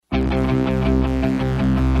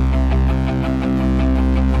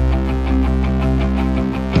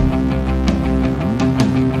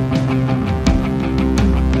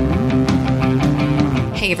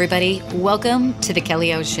everybody. Welcome to The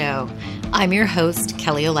Kelly O Show. I'm your host,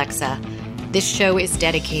 Kelly Alexa. This show is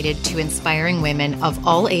dedicated to inspiring women of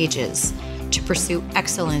all ages to pursue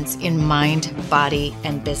excellence in mind, body,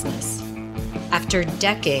 and business. After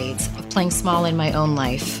decades of playing small in my own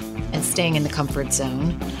life and staying in the comfort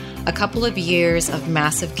zone, a couple of years of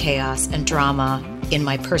massive chaos and drama in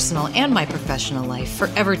my personal and my professional life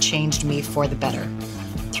forever changed me for the better.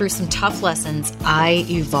 Through some tough lessons, I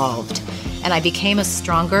evolved, and I became a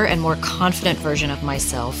stronger and more confident version of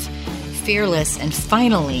myself, fearless and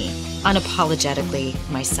finally, unapologetically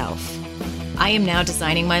myself. I am now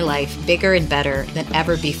designing my life bigger and better than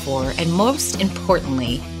ever before, and most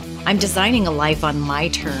importantly, I'm designing a life on my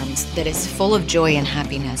terms that is full of joy and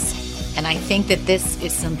happiness. And I think that this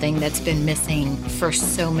is something that's been missing for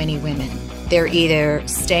so many women. They're either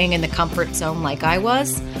staying in the comfort zone like I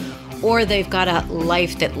was, or they've got a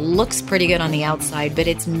life that looks pretty good on the outside, but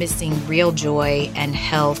it's missing real joy and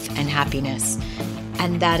health and happiness.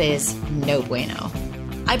 And that is no bueno.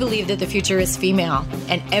 I believe that the future is female,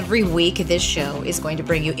 and every week this show is going to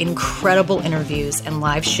bring you incredible interviews and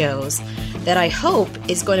live shows that I hope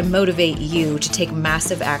is going to motivate you to take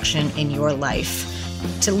massive action in your life,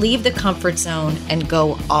 to leave the comfort zone and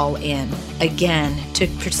go all in, again, to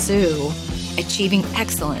pursue achieving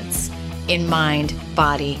excellence in mind,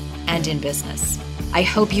 body, and in business. I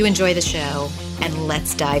hope you enjoy the show, and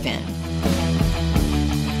let's dive in.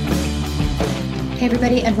 Hey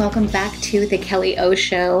everybody, and welcome back to The Kelly O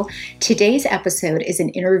Show. Today's episode is an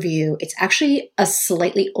interview. It's actually a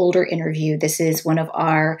slightly older interview. This is one of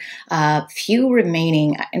our few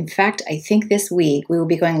remaining. In fact, I think this week we will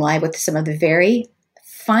be going live with some of the very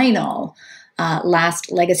final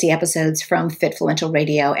last legacy episodes from Fitfluential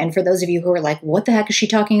Radio. And for those of you who are like, what the heck is she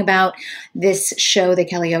talking about? This show, The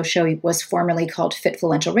Kelly O Show, was formerly called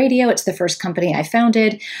Fitfluential Radio. It's the first company I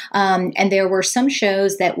founded. And there were some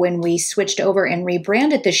shows that when we switched over and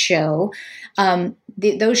rebranded the show,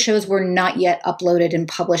 those shows were not yet uploaded and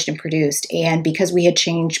published and produced. And because we had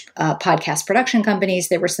changed podcast production companies,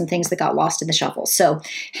 there were some things that got lost in the shuffle. So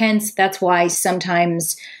hence, that's why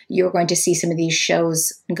sometimes you're going to see some of these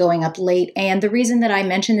shows going up late. And the reason that I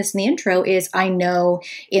mentioned this in the intro is I know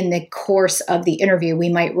in the course of the interview, we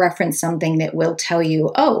might reference something that will tell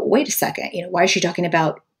you, oh, wait a second, why is she talking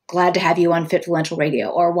about glad to have you on Fitfluential Radio?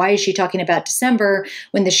 Or why is she talking about December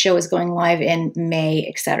when the show is going live in May,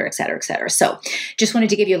 et cetera, et cetera, et cetera. So just wanted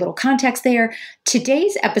to give you a little context there.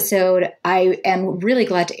 Today's episode, I am really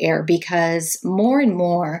glad to air because more and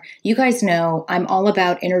more, you guys know I'm all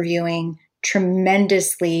about interviewing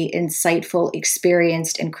tremendously insightful,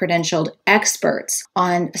 experienced, and credentialed experts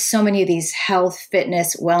on so many of these health,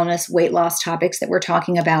 fitness, wellness, weight loss topics that we're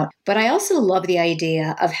talking about. But I also love the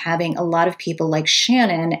idea of having a lot of people like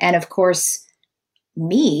Shannon and, of course,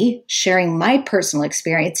 me sharing my personal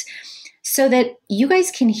experience so that you guys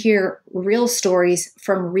can hear real stories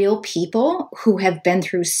from real people who have been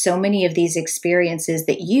through so many of these experiences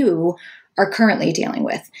that you are currently dealing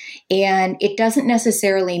with. And it doesn't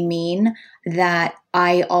necessarily mean that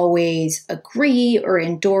I always agree or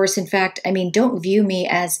endorse. In fact, don't view me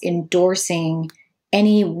as endorsing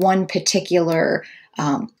any one particular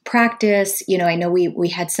practice. I know we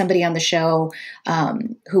had somebody on the show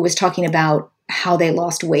who was talking about how they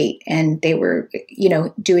lost weight and they were,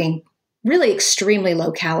 doing really extremely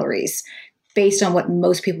low calories based on what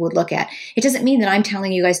most people would look at. It doesn't mean that I'm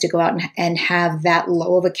telling you guys to go out and have that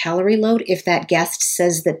low of a calorie load if that guest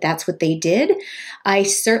says that that's what they did.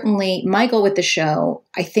 My goal with the show,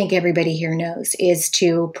 I think everybody here knows, is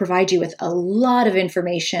to provide you with a lot of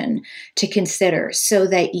information to consider so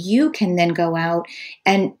that you can then go out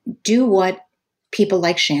and do what people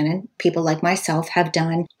like Shannon, people like myself have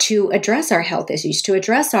done to address our health issues, to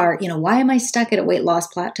address our, why am I stuck at a weight loss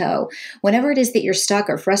plateau? Whenever it is that you're stuck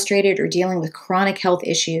or frustrated or dealing with chronic health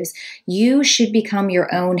issues, you should become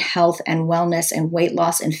your own health and wellness and weight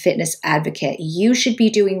loss and fitness advocate. You should be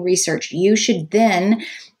doing research. You should then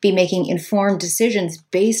be making informed decisions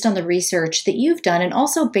based on the research that you've done and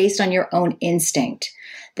also based on your own instinct.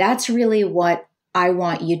 That's really what I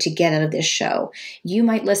want you to get out of this show. You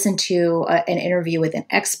might listen to an interview with an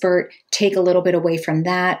expert, take a little bit away from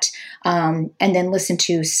that, and then listen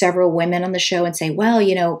to several women on the show and say, well,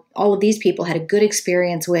 all of these people had a good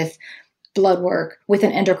experience with blood work, with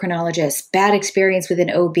an endocrinologist, bad experience with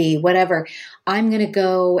an OB, whatever. I'm going to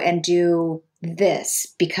go and do this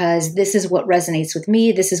because this is what resonates with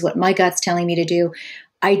me. This is what my gut's telling me to do.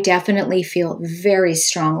 I definitely feel very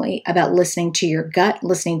strongly about listening to your gut,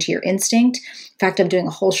 listening to your instinct. In fact, I'm doing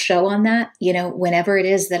a whole show on that. Whenever it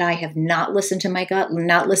is that I have not listened to my gut,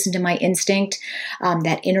 not listened to my instinct,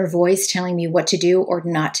 that inner voice telling me what to do or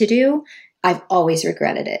not to do, I've always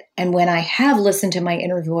regretted it. And when I have listened to my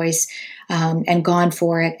inner voice and gone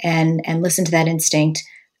for it and listened to that instinct,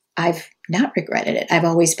 I've not regretted it. I've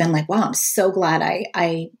always been like, wow, I'm so glad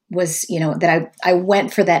I was, that I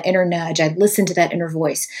went for that inner nudge. I listened to that inner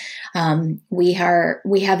voice. We have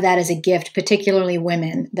that as a gift, particularly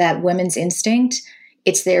women, that women's instinct.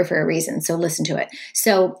 It's there for a reason. So listen to it.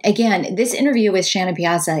 So again, this interview with Shannon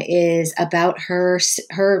Piazza is about her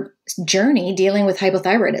journey dealing with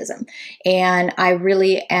hypothyroidism. And I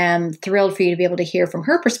really am thrilled for you to be able to hear from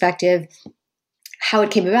her perspective, how it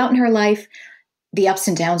came about in her life, the ups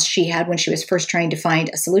and downs she had when she was first trying to find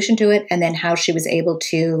a solution to it, and then how she was able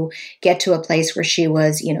to get to a place where she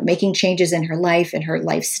was, making changes in her life, in her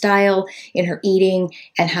lifestyle, in her eating,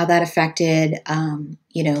 and how that affected,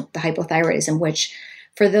 the hypothyroidism, which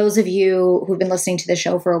for those of you who've been listening to the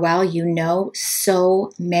show for a while,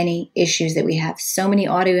 so many issues that we have, so many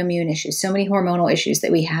autoimmune issues, so many hormonal issues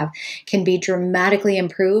that we have can be dramatically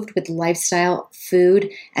improved with lifestyle,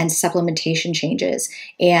 food, and supplementation changes.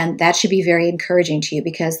 And that should be very encouraging to you,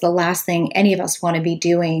 because the last thing any of us want to be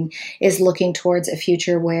doing is looking towards a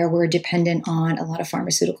future where we're dependent on a lot of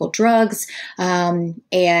pharmaceutical drugs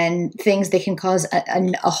and things that can cause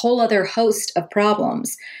a whole other host of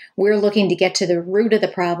problems. We're looking to get to the root of the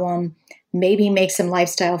problem, maybe make some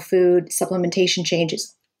lifestyle, food, supplementation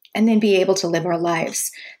changes, and then be able to live our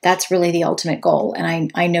lives. That's really the ultimate goal.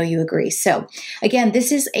 And I know you agree. So again,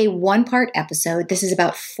 this is a 1-part episode. This is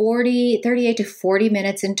about 38 to 40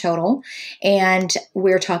 minutes in total. And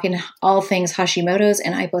we're talking all things Hashimoto's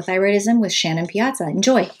and hypothyroidism with Shannon Piazza.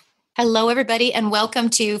 Enjoy. Hello, everybody, and welcome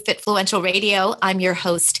to Fitfluential Radio. I'm your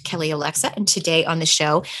host, Kelly Alexa, and today on the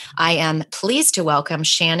show, I am pleased to welcome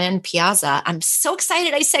Shannon Piazza. I'm so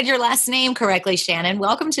excited I said your last name correctly, Shannon.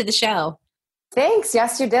 Welcome to the show. Thanks.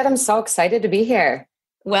 Yes, you did. I'm so excited to be here.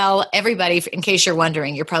 Well, everybody, in case you're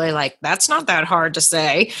wondering, you're probably like, that's not that hard to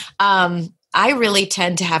say. I really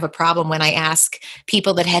tend to have a problem when I ask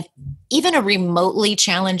people that have even a remotely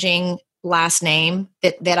challenging last name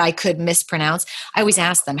that I could mispronounce. I always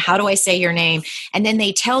ask them, how do I say your name? And then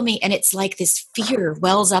they tell me, and it's like this fear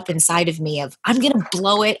wells up inside of me of, I'm going to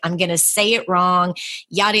blow it. I'm going to say it wrong,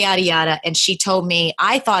 yada, yada, yada. And she told me,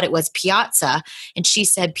 I thought it was Piazza, and she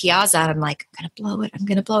said Piazza. And I'm like, I'm going to blow it. I'm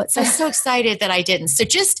going to blow it. So I'm so excited that I didn't. So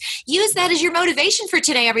just use that as your motivation for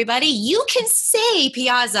today, everybody. You can say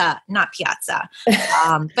Piazza, not Piazza.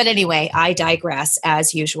 But anyway, I digress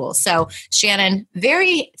as usual. So Shannon,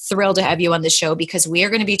 very thrilled to have you on the show, because we are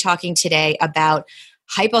going to be talking today about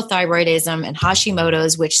hypothyroidism and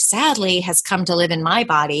Hashimoto's, which sadly has come to live in my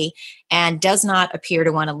body and does not appear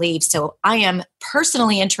to want to leave. So I am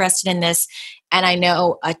personally interested in this, and I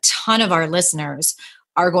know a ton of our listeners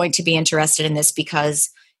are going to be interested in this because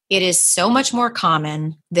it is so much more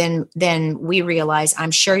common than we realize.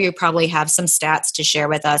 I'm sure you probably have some stats to share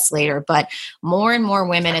with us later, but more and more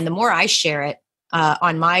women, and the more I share it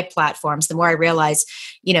on my platforms, the more I realize,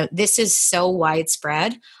 this is so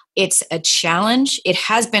widespread. It's a challenge. It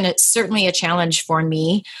has been certainly a challenge for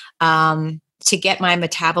me to get my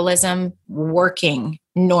metabolism working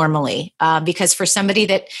normally, because for somebody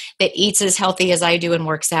that eats as healthy as I do and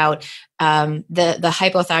works out, the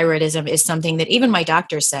hypothyroidism is something that even my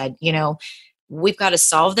doctor said, we've got to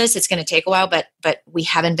solve this. It's going to take a while, but we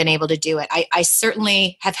haven't been able to do it. I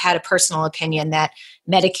certainly have had a personal opinion that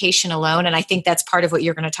medication alone, and I think that's part of what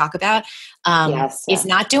you're going to talk about, is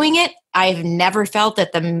not doing it. I've never felt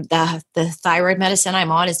that the thyroid medicine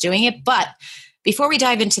I'm on is doing it. But before we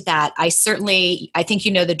dive into that, I think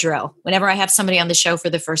you know the drill. Whenever I have somebody on the show for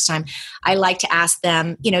the first time, I like to ask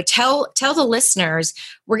them, tell the listeners,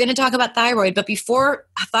 we're going to talk about thyroid, but before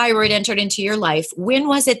thyroid entered into your life, when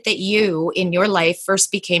was it that you in your life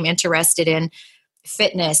first became interested in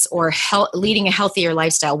fitness or leading a healthier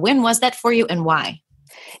lifestyle? When was that for you, and why?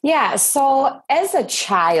 Yeah. So as a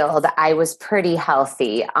child, I was pretty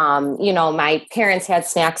healthy. My parents had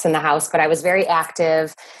snacks in the house, but I was very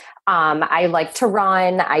active. I liked to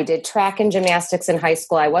run. I did track and gymnastics in high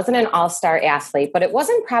school. I wasn't an all-star athlete, but it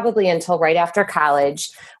wasn't probably until right after college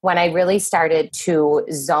when I really started to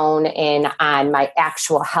zone in on my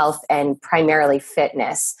actual health and primarily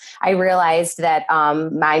fitness. I realized that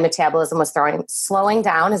my metabolism was slowing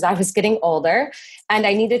down as I was getting older, and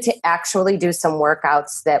I needed to actually do some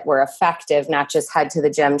workouts that were effective, not just head to the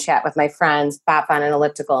gym, chat with my friends, bop on an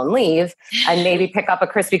elliptical and leave, and maybe pick up a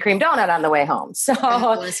Krispy Kreme donut on the way home. So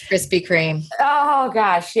Krispy Kreme. Oh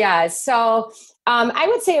gosh. Yeah. So I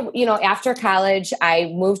would say, after college,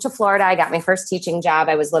 I moved to Florida. I got my first teaching job.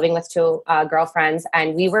 I was living with two girlfriends,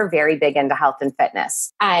 and we were very big into health and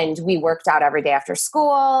fitness. And we worked out every day after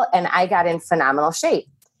school, and I got in phenomenal shape.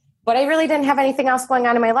 But I really didn't have anything else going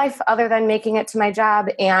on in my life other than making it to my job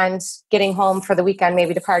and getting home for the weekend,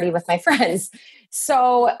 maybe to party with my friends.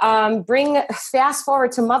 So fast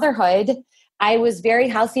forward to motherhood. I was very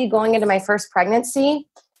healthy going into my first pregnancy,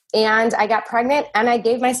 and I got pregnant and I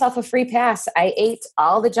gave myself a free pass. I ate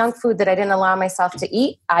all the junk food that I didn't allow myself to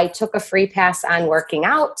eat. I took a free pass on working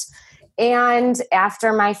out. And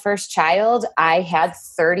after my first child, I had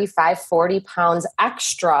 35, 40 pounds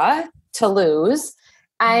extra to lose.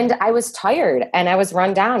 And I was tired and I was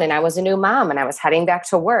run down and I was a new mom and I was heading back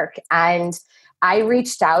to work. And I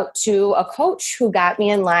reached out to a coach who got me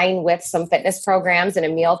in line with some fitness programs and a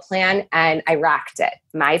meal plan, and I rocked it.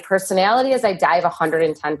 My personality is I dive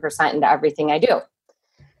 110% into everything I do.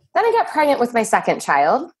 Then I got pregnant with my second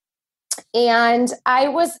child, and I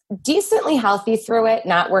was decently healthy through it,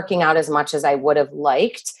 not working out as much as I would have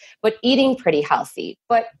liked, but eating pretty healthy.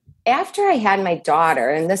 But after I had my daughter,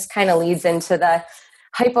 and this kind of leads into the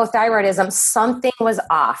hypothyroidism, something was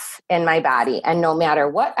off in my body. And no matter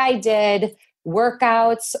what I did,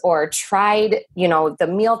 workouts or tried, the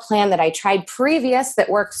meal plan that I tried previous that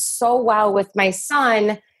worked so well with my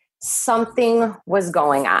son, something was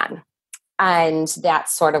going on. And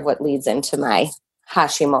that's sort of what leads into my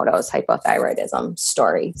Hashimoto's hypothyroidism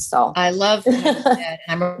story. So I love that.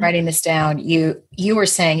 I'm writing this down. You were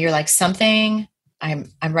saying you're like something.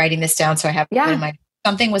 I'm writing this down so I have it in my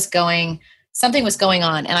something was going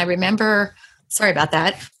on. And I remember, sorry about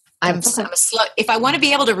that. I'm a slow. If I want to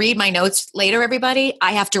be able to read my notes later, everybody,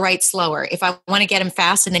 I have to write slower. If I want to get them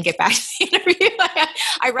fast and then get back to the interview,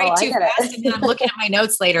 I write too fast, and then I'm looking at my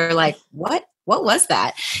notes later, like, what was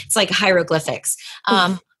that? It's like hieroglyphics.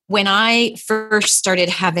 When I first started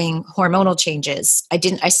having hormonal changes,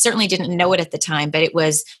 I certainly didn't know it at the time, but it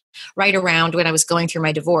was right around when I was going through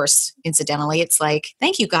my divorce. Incidentally, it's like,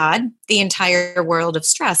 thank you, God. The entire world of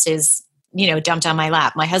stress is dumped on my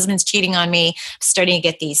lap. My husband's cheating on me. I'm starting to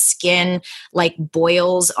get these skin like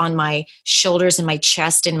boils on my shoulders and my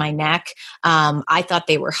chest and my neck. I thought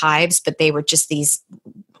they were hives, but they were just these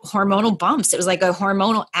hormonal bumps. It was like a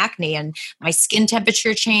hormonal acne, and my skin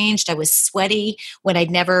temperature changed. I was sweaty when I'd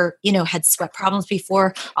never, had sweat problems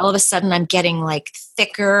before. All of a sudden I'm getting like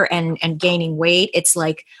thicker and gaining weight. It's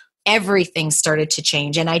like everything started to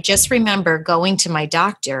change. And I just remember going to my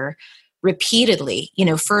doctor repeatedly,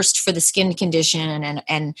 first for the skin condition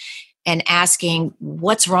and asking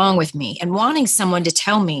what's wrong with me and wanting someone to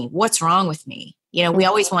tell me what's wrong with me. We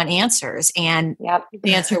always want answers. And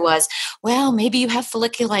the answer was, well, maybe you have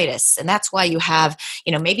folliculitis. And that's why you have,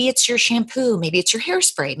 maybe it's your shampoo, maybe it's your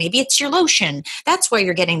hairspray, maybe it's your lotion. That's why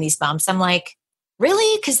you're getting these bumps. I'm like,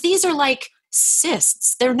 really? Because these are like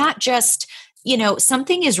cysts. They're not just,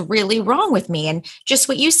 something is really wrong with me. And just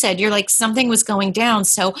what you said, you're like, something was going down.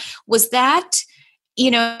 So was that,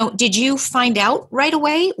 did you find out right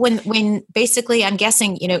away when basically, I'm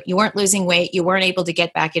guessing, you weren't losing weight, you weren't able to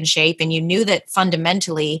get back in shape, and you knew that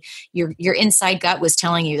fundamentally your inside gut was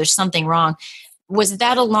telling you there's something wrong. Was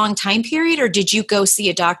that a long time period, or did you go see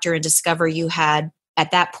a doctor and discover you had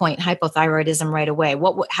at that point hypothyroidism right away?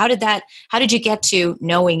 How did you get to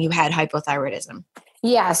knowing you had hypothyroidism?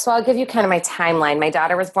 Yeah, so I'll give you kind of my timeline. My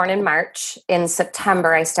daughter was born in March. In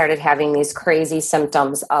September, I started having these crazy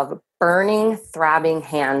symptoms of burning, throbbing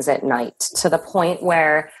hands at night, to the point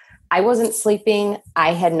where I wasn't sleeping.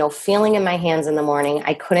 I had no feeling in my hands in the morning.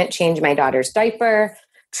 I couldn't change my daughter's diaper,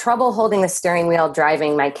 trouble holding the steering wheel,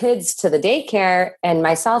 driving my kids to the daycare and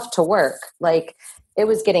myself to work. Like, it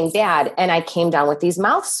was getting bad. And I came down with these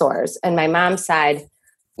mouth sores. And my mom said,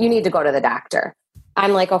 you need to go to the doctor.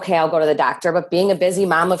 I'm like, okay, I'll go to the doctor. But being a busy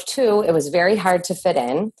mom of two, it was very hard to fit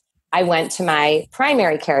in. I went to my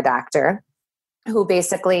primary care doctor, who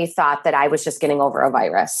basically thought that I was just getting over a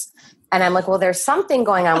virus. And I'm like, well, there's something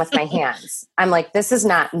going on with my hands. I'm like, this is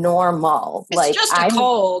not normal. It's just a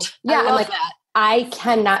cold. Yeah, I'm like, that. I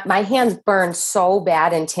cannot, my hands burn so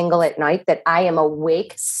bad and tingle at night that I am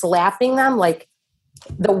awake slapping them, like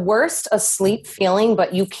the worst asleep feeling,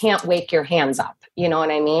 but you can't wake your hands up. You know what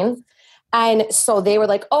I mean? And so they were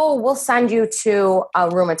like, oh, we'll send you to a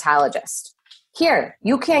rheumatologist. Here,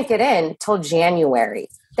 you can't get in till January.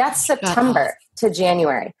 That's September to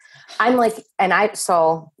January. I'm like,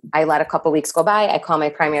 so I let a couple weeks go by. I call my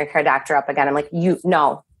primary care doctor up again. I'm like,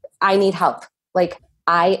 no, I need help. Like,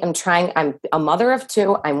 I'm a mother of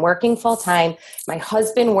two. I'm working full time. My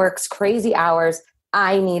husband works crazy hours.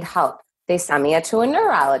 I need help. They send me to a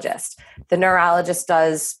neurologist. The neurologist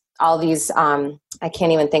does all these, I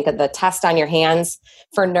can't even think of the test on your hands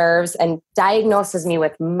for nerves, and diagnoses me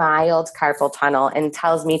with mild carpal tunnel and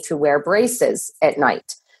tells me to wear braces at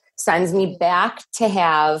night. Sends me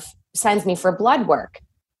for blood work.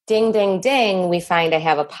 ding, ding, ding, we find I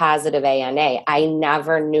have a positive ANA. I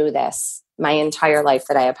never knew this my entire life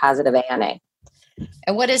that I have positive ANA.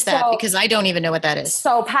 And what is that? Because I don't even know what that is.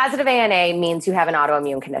 So positive ANA means you have an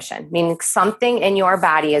autoimmune condition, meaning something in your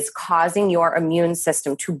body is causing your immune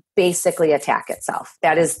system to basically attack itself.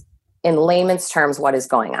 That is, in layman's terms, what is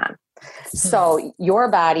going on. So your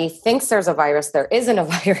body thinks there's a virus. There isn't a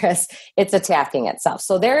virus. It's attacking itself.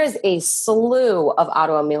 So there is a slew of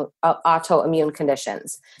autoimmune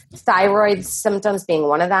conditions. Thyroid symptoms being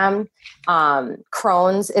one of them.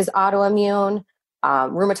 Crohn's is autoimmune.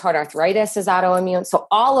 Rheumatoid arthritis is autoimmune. So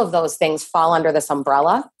all of those things fall under this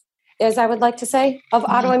umbrella, as I would like to say, of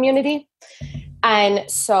autoimmunity. And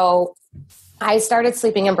so I started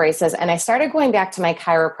sleeping in braces, and I started going back to my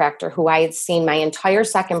chiropractor, who I had seen my entire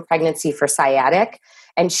second pregnancy for sciatic.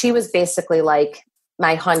 And she was basically like,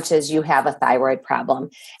 my hunch is you have a thyroid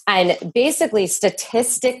problem. And basically,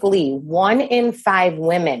 statistically, 1 in 5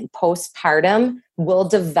 women postpartum will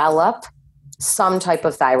develop some type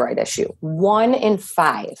of thyroid issue. 1 in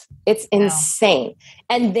 5. It's insane.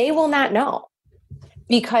 And they will not know.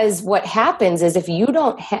 Because what happens is if you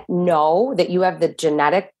don't know that you have the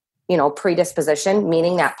genetic predisposition,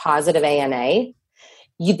 meaning that positive ANA,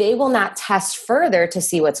 they will not test further to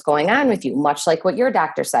see what's going on with you, much like what your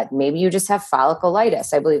doctor said. Maybe you just have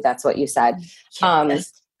folliculitis. I believe that's what you said.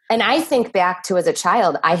 Yes. And I think back to as a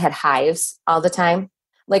child, I had hives all the time.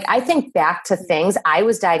 Like I think back to things, I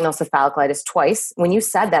was diagnosed with folliculitis twice. When you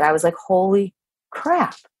said that, I was like, holy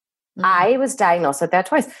crap. I was diagnosed with that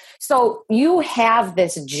twice. So you have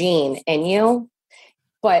this gene in you.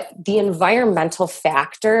 But the environmental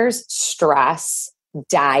factors, stress,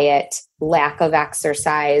 diet, lack of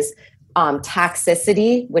exercise,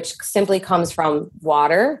 toxicity, which simply comes from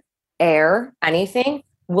water, air, anything,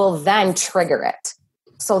 will then trigger it.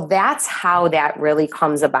 So that's how that really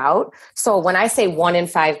comes about. So when I say 1 in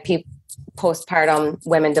 5 postpartum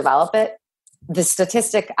women develop it, the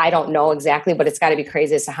statistic, I don't know exactly, but it's got to be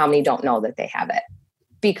crazy as to how many don't know that they have it.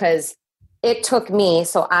 Because it took me,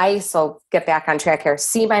 so get back on track here,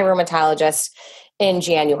 see my rheumatologist in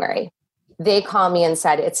January. They called me and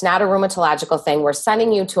said, it's not a rheumatological thing. We're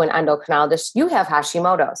sending you to an endocrinologist. You have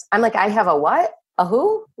Hashimoto's. I'm like, I have a what? A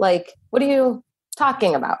who? Like, what are you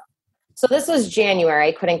talking about? So this was January.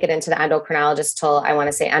 I couldn't get into the endocrinologist till I want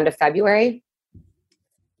to say end of February.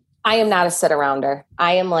 I am not a sit-arounder.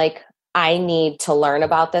 I am like, I need to learn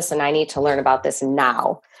about this and I need to learn about this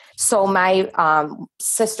now. So my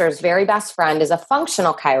sister's very best friend is a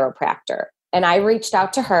functional chiropractor. And I reached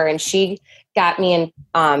out to her and she got me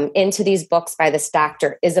into these books by this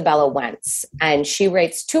doctor, Isabella Wentz. And she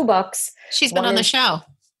writes 2 books. She's been on the show.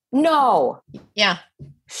 No. Yeah.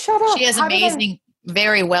 Shut up. She has amazing,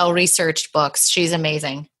 very well-researched books. She's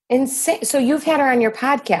amazing. Insane. So you've had her on your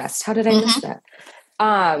podcast. How did I miss that?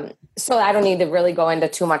 So I don't need to really go into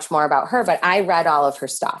too much more about her, but I read all of her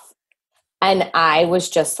stuff. And I was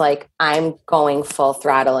just like, I'm going full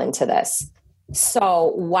throttle into this.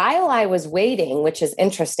 So while I was waiting, which is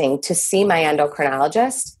interesting, to see my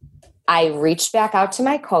endocrinologist, I reached back out to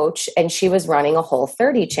my coach and she was running a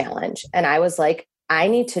Whole30 challenge. And I was like, I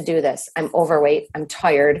need to do this. I'm overweight. I'm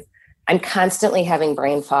tired. I'm constantly having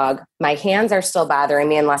brain fog. My hands are still bothering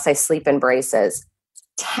me unless I sleep in braces.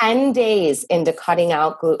 10 days into cutting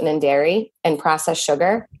out gluten and dairy and processed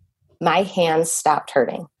sugar, my hands stopped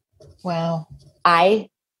hurting. Wow. I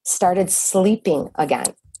started sleeping again.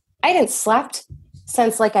 I hadn't slept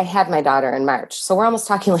since I had my daughter in March. So we're almost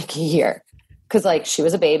talking like a year because she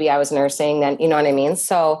was a baby. I was nursing then, you know what I mean?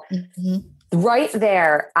 So right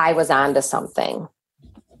there, I was onto something.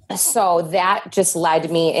 So that just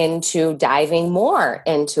led me into diving more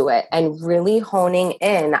into it and really honing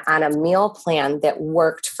in on a meal plan that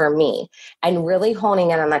worked for me and really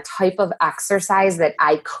honing in on the type of exercise that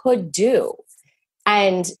I could do.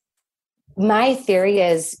 And my theory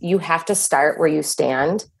is you have to start where you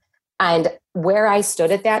stand. And where I stood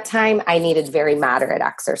at that time, I needed very moderate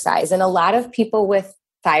exercise. And a lot of people with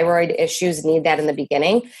thyroid issues need that in the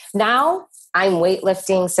beginning. Now I'm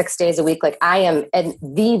weightlifting 6 days a week. I am in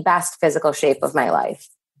the best physical shape of my life.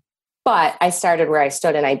 But I started where I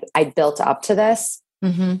stood and I built up to this.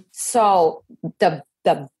 Mm-hmm. So the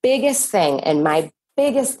biggest thing and my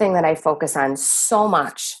biggest thing that I focus on so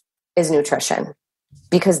much is nutrition.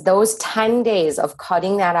 Because those 10 days of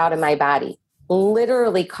cutting that out of my body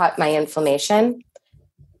literally cut my inflammation.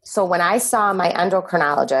 So when I saw my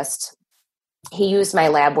endocrinologist, he used my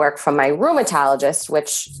lab work from my rheumatologist,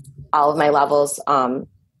 which all of my levels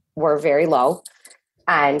were very low.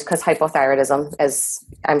 And because hypothyroidism, as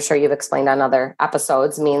I'm sure you've explained on other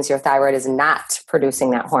episodes, means your thyroid is not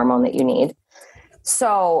producing that hormone that you need.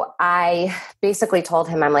 So I basically told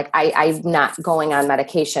him, I'm like, I'm not going on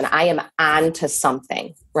medication. I am on to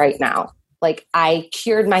something right now. Like, I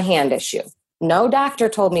cured my hand issue. No doctor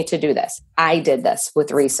told me to do this. I did this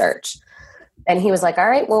with research. And he was like, all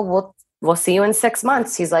right, well, we'll see you in 6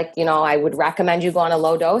 months. He's like, I would recommend you go on a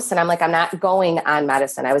low dose. And I'm like, I'm not going on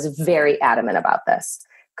medicine. I was very adamant about this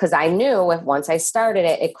because I knew if once I started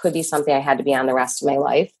it, it could be something I had to be on the rest of my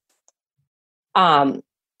life.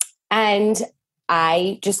 And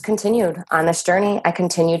I just continued on this journey. I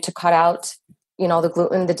continued to cut out, the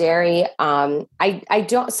gluten, the dairy. I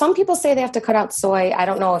don't, some people say they have to cut out soy. I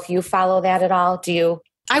don't know if you follow that at all. Do you?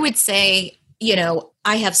 I would say,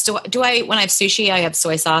 I have when I have sushi, I have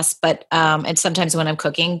soy sauce, but, and sometimes when I'm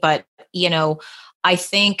cooking, but, I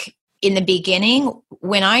think in the beginning,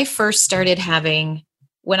 when I first started having,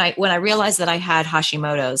 when I realized that I had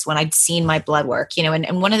Hashimoto's, when I'd seen my blood work,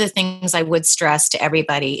 and one of the things I would stress to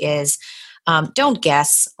everybody is, don't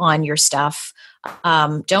guess on your stuff.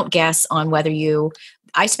 Don't guess on whether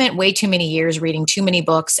I spent way too many years reading too many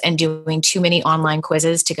books and doing too many online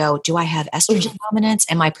quizzes to go, do I have estrogen dominance?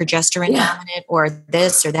 Am I progesterone dominant or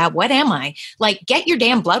this or that? What am I? Like, get your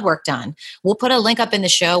damn blood work done. We'll put a link up in the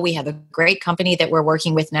show. We have a great company that we're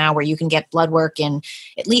working with now where you can get blood work in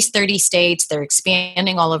at least 30 states. They're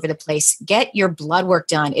expanding all over the place. Get your blood work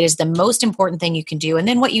done. It is the most important thing you can do. And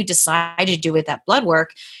then what you decide to do with that blood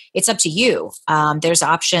work, it's up to you. There's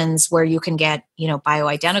options where you can get,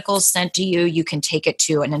 bioidenticals sent to you. You can take it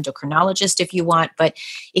to an endocrinologist if you want. But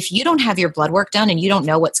if you don't have your blood work done and you don't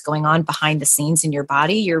know what's going on behind the scenes in your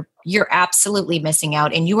body, you're absolutely missing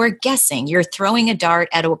out, and you are guessing. You're throwing a dart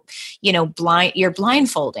at you're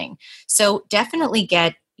blindfolding. So definitely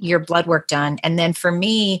get your blood work done. And then for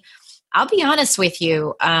me, I'll be honest with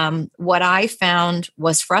you, what I found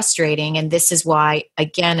was frustrating, and this is why,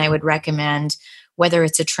 again, I would recommend, whether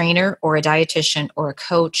it's a trainer or a dietitian or a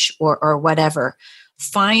coach or whatever,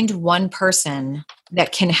 find one person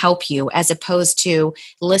that can help you as opposed to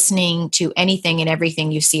listening to anything and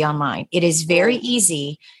everything you see online. It is very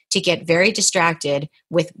easy to get very distracted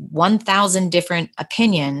with 1,000 different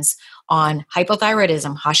opinions on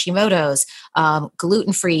hypothyroidism, Hashimoto's,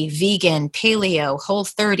 gluten-free, vegan, paleo,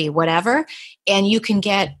 Whole30, whatever. And you can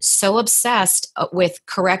get so obsessed with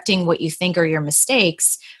correcting what you think are your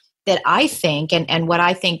mistakes that I think, and what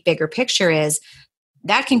I think bigger picture is,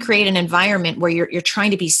 that can create an environment where you're trying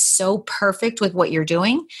to be so perfect with what you're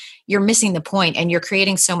doing, you're missing the point, and you're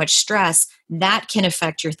creating so much stress that can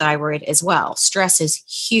affect your thyroid as well. Stress is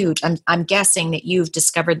huge. I'm guessing that you've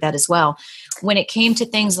discovered that as well. When it came to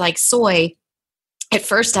things like soy, at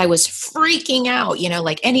first I was freaking out,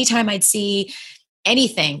 like anytime I'd see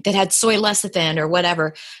anything that had soy lecithin or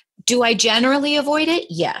whatever. Do I generally avoid it?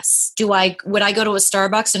 Yes. Would I go to a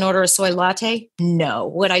Starbucks and order a soy latte? No.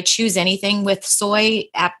 Would I choose anything with soy?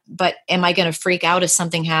 But am I going to freak out if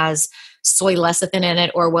something has soy lecithin in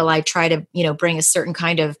it? Or will I try to, bring a certain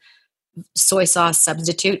kind of soy sauce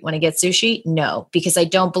substitute when I get sushi? No, because I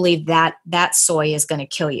don't believe that soy is going to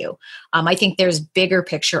kill you. I think there's bigger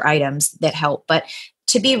picture items that help. But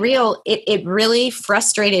to be real, it really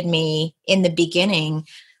frustrated me in the beginning.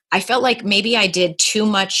 I felt like maybe I did too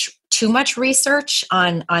much research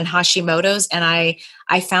on Hashimoto's, and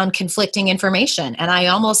I found conflicting information. And I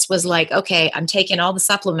almost was like, okay, I'm taking all the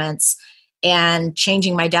supplements and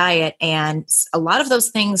changing my diet. And a lot of those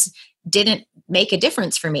things didn't make a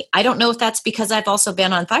difference for me. I don't know if that's because I've also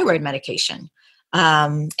been on thyroid medication.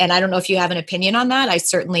 And I don't know if you have an opinion on that. I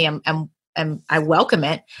certainly am I welcome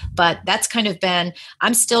it, but that's kind of been,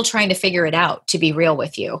 I'm still trying to figure it out, to be real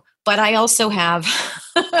with you. But I also have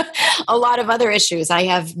a lot of other issues. I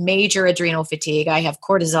have major adrenal fatigue. I have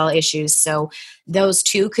cortisol issues. So those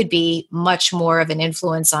two could be much more of an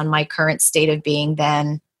influence on my current state of being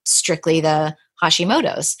than strictly the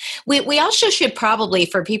Hashimoto's. We also should probably,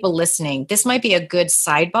 for people listening, this might be a good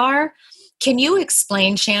sidebar. Can you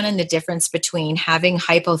explain, Shannon, the difference between having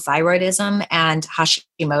hypothyroidism and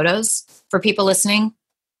Hashimoto's for people listening?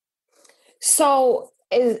 So,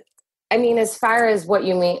 as far as what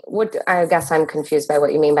you mean, I guess I'm confused by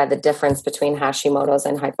what you mean by the difference between Hashimoto's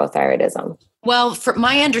and hypothyroidism. Well, for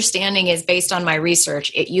my understanding is based on my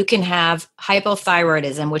research, you can have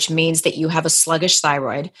hypothyroidism, which means that you have a sluggish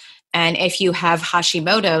thyroid. And if you have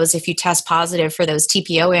Hashimoto's, if you test positive for those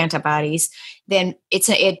TPO antibodies, then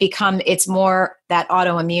it's more that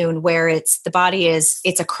autoimmune where it's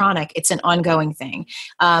a chronic, it's an ongoing thing.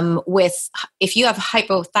 If you have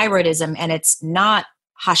hypothyroidism and it's not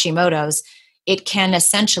Hashimoto's, it can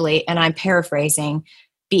essentially, and I'm paraphrasing,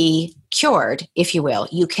 be cured, if you will.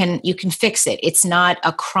 You can fix it. It's not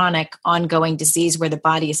a chronic ongoing disease where the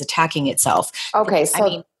body is attacking itself. Okay.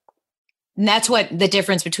 So And that's what the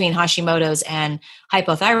difference between Hashimoto's and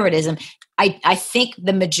hypothyroidism. I think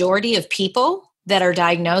the majority of people that are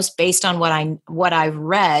diagnosed, based on what I've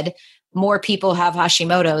read, more people have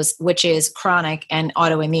Hashimoto's, which is chronic and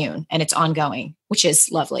autoimmune, and it's ongoing, which is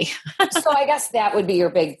lovely. So I guess that would be your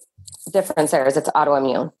big difference there, is it's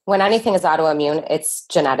autoimmune. When anything is autoimmune, it's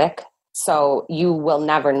genetic. So you will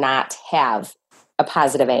never not have a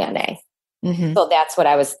positive ANA. Mm-hmm. So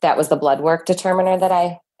that was the blood work determiner that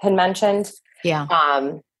I had mentioned. Yeah.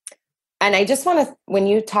 And I just want to, when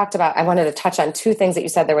you talked about, I wanted to touch on two things that you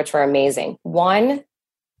said there, which were amazing. One,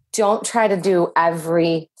 don't try to do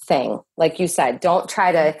everything. Like you said, don't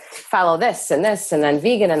try to follow this and then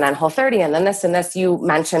vegan and then Whole30 and then this and this. You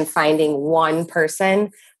mentioned finding one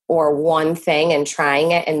person or one thing and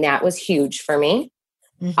trying it. And that was huge for me.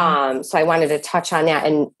 Mm-hmm. So I wanted to touch on that,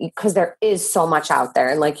 and because there is so much out there.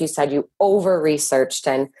 And like you said, you over-researched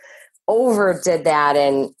and overdid that.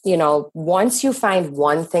 And, once you find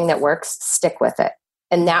one thing that works, stick with it.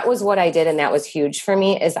 And that was what I did. And that was huge for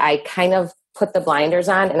me, is I kind of put the blinders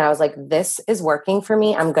on and I was like, this is working for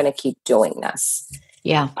me. I'm going to keep doing this.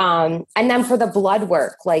 Yeah. And then for the blood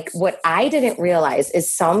work, like what I didn't realize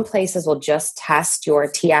is some places will just test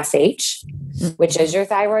your TSH, which is your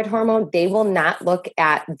thyroid hormone. They will not look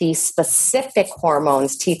at the specific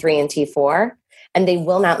hormones, T3 and T4, and they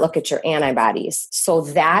will not look at your antibodies. So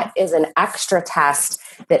that is an extra test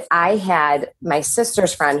that I had my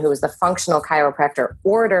sister's friend, who was the functional chiropractor,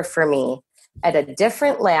 order for me at a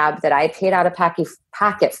different lab that I paid out of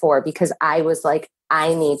pocket for, because I was like,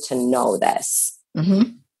 I need to know this.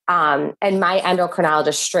 Mm-hmm. And my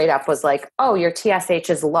endocrinologist straight up was like, oh, your TSH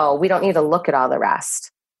is low. We don't need to look at all the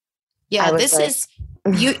rest. Yeah,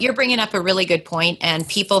 you're bringing up a really good point. And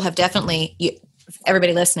people have definitely,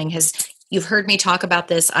 everybody listening you've heard me talk about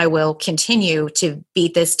this. I will continue to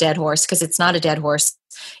beat this dead horse, because it's not a dead horse.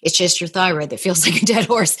 It's just your thyroid that feels like a dead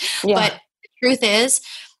horse. Yeah. But the truth is,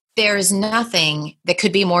 there is nothing that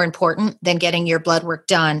could be more important than getting your blood work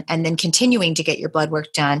done and then continuing to get your blood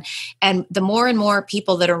work done. And the more and more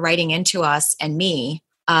people that are writing into us and me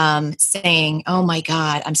saying, oh my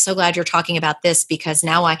God, I'm so glad you're talking about this, because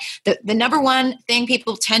now the number one thing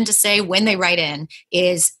people tend to say when they write in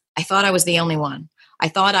is, I thought I was the only one. I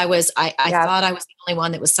thought I was the only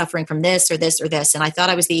one that was suffering from this or this or this. And I thought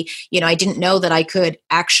I was I didn't know that I could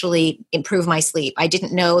actually improve my sleep. I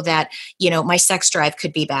didn't know that, my sex drive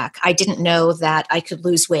could be back. I didn't know that I could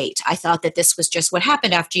lose weight. I thought that this was just what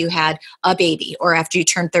happened after you had a baby, or after you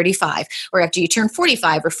turned 35, or after you turned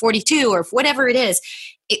 45 or 42, or whatever it is.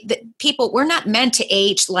 People, we're not meant to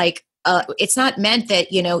age like, it's not meant that,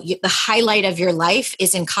 the highlight of your life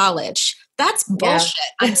is in college. That's bullshit.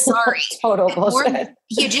 Yeah. I'm sorry. Total bullshit.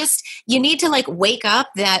 You need to wake up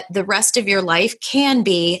that the rest of your life can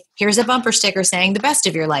be, here's a bumper sticker saying the best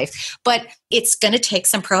of your life, but it's going to take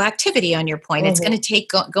some proactivity on your point. Mm-hmm. It's going to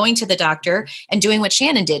take going to the doctor and doing what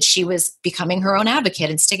Shannon did. She was becoming her own advocate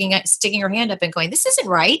and sticking her hand up and going, this isn't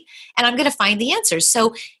right. And I'm going to find the answers.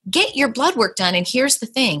 So get your blood work done. And here's the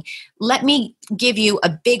thing. Let me give you a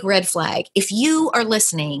big red flag. If you are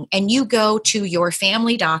listening and you go to your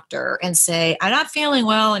family doctor and say, I'm not feeling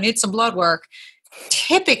well, I need some blood work.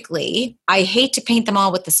 Typically, I hate to paint them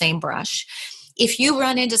all with the same brush. If you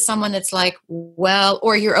run into someone that's like, well,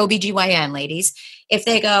 or your OBGYN ladies, if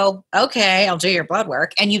they go, okay, I'll do your blood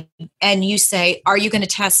work. And you say, are you going to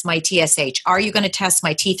test my TSH? Are you going to test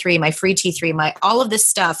my T3, my free T3, all of this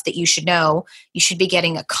stuff that you should know? You should be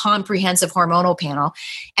getting a comprehensive hormonal panel.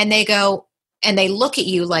 And they go, and they look at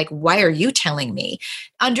you like, why are you telling me?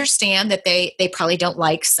 Understand that they probably don't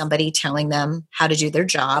like somebody telling them how to do their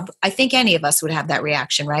job. I think any of us would have that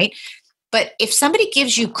reaction, right? But if somebody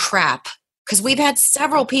gives you crap, because we've had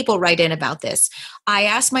several people write in about this. I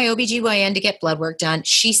asked my OBGYN to get blood work done.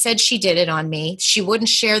 She said she did it on me. She wouldn't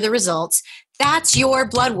share the results. That's your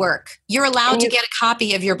blood work. You're allowed to get a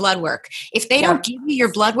copy of your blood work. If they don't give you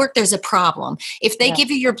your blood work, there's a problem. If they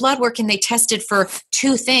give you your blood work and they tested for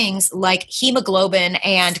two things like hemoglobin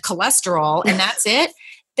and cholesterol, and that's it,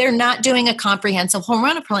 they're not doing a comprehensive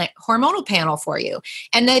hormonal panel for you.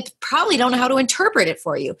 And they probably don't know how to interpret it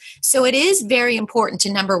for you. So it is very important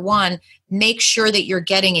to, number one, make sure that you're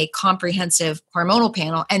getting a comprehensive hormonal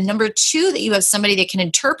panel. And number two, that you have somebody that can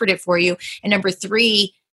interpret it for you. And number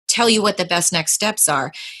three, tell you what the best next steps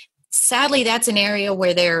are. Sadly, that's an area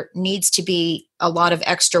where there needs to be a lot of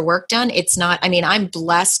extra work done. It's not, I'm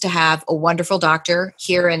blessed to have a wonderful doctor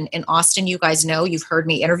here in Austin. You guys know, you've heard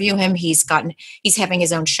me interview him. He's having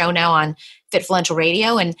his own show now on Fitfluential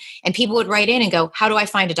Radio, and people would write in and go, how do I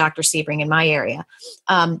find a Dr. Sebring in my area?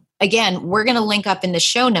 Again, we're going to link up in the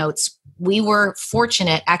show notes. We were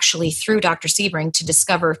fortunate actually through Dr. Sebring to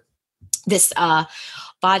discover this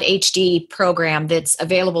BOD HD program that's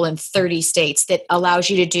available in 30 states that allows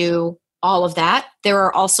you to do all of that. There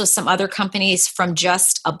are also some other companies from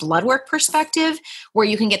just a blood work perspective where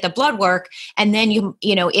you can get the blood work. And then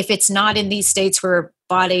you know, if it's not in these states where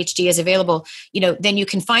BOD HD is available, you know, then you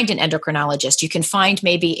can find an endocrinologist. You can find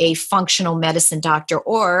maybe a functional medicine doctor,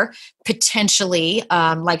 or potentially,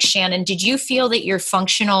 like Shannon, did you feel that your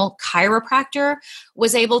functional chiropractor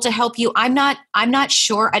was able to help you? I'm not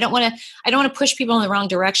sure. I don't want to push people in the wrong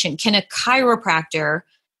direction. Can a chiropractor,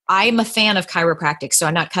 I'm a fan of chiropractic, so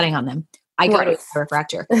I'm not cutting on them. I go to a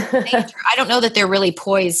chiropractor. I don't know that they're really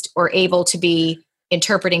poised or able to be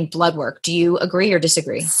interpreting blood work. Do you agree or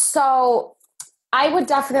disagree? So I would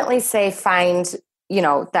definitely say find, you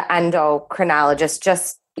know, the endocrinologist.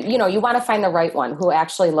 Just, you know, you want to find the right one who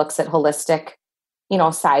actually looks at holistic, you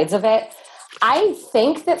know, sides of it. I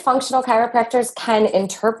think that functional chiropractors can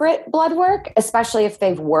interpret blood work, especially if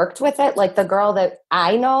they've worked with it. Like the girl that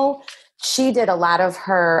I know, she did a lot of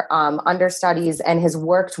her understudies and has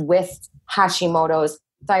worked with Hashimoto's,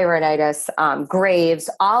 thyroiditis, Graves,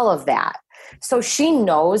 all of that. So she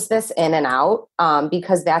knows this in and out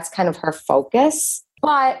because that's kind of her focus.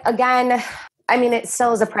 But again, I mean, it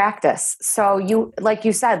still is a practice. So you, like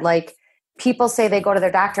you said, like people say they go to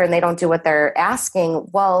their doctor and they don't do what they're asking.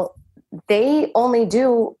 Well, they only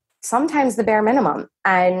do sometimes the bare minimum.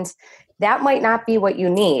 And that might not be what you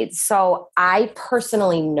need. So I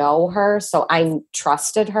personally know her, so I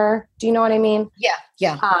trusted her. Do you know what I mean? Yeah.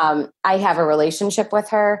 Yeah. I have a relationship with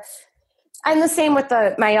her. And the same with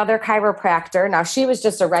my other chiropractor. Now, she was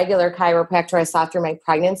just a regular chiropractor I saw through my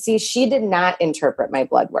pregnancy. She did not interpret my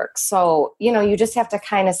blood work. So, you know, you just have to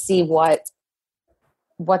kind of see what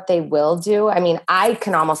they will do. I mean, I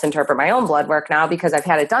can almost interpret my own blood work now because I've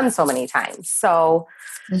had it done so many times. So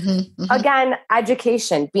again,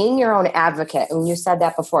 education, being your own advocate. And you said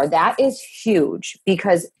that before, that is huge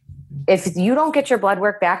because if you don't get your blood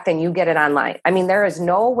work back, then you get it online. I mean, there is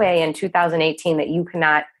no way in 2018 that you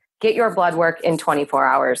cannot get your blood work in 24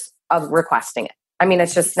 hours of requesting it. I mean,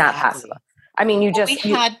 it's just not possible. I mean,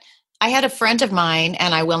 I had a friend of mine,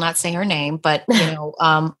 and I will not say her name, but you know,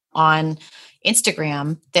 on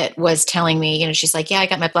Instagram that was telling me, you know, she's like, yeah, I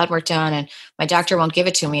got my blood work done and my doctor won't give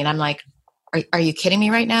it to me. And I'm like, are you kidding me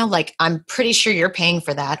right now? Like, I'm pretty sure you're paying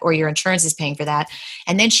for that or your insurance is paying for that.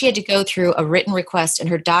 And then she had to go through a written request, and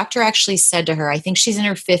her doctor actually said to her, I think she's in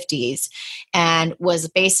her 50s, and was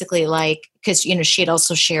basically like, because, you know, she had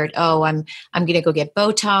also shared, oh, I'm going to go get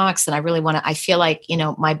Botox. And I feel like, you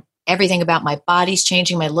know, everything about my body's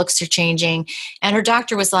changing. My looks are changing. And her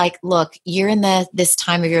doctor was like, look, you're in this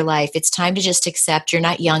time of your life. It's time to just accept you're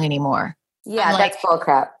not young anymore. Yeah, that's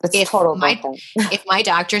bullcrap. It's total bullcrap. If my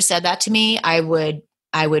doctor said that to me, I would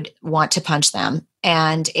want to punch them.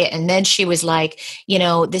 And then she was like, you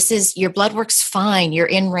know, your blood work's fine. You're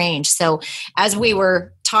in range. So as we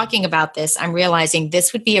were talking about this, I'm realizing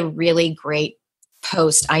this would be a really great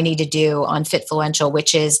post I need to do on Fitfluential,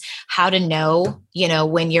 which is how to know, you know,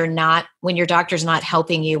 when your doctor's not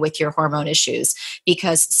helping you with your hormone issues,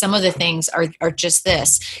 because some of the things are just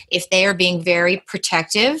this. If they are being very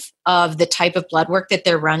protective of the type of blood work that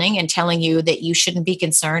they're running and telling you that you shouldn't be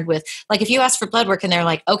concerned with, like if you ask for blood work and they're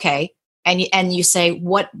like, okay, and you say,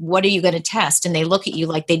 what are you going to test? And they look at you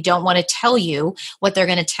like they don't want to tell you what they're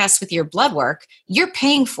going to test with your blood work. You're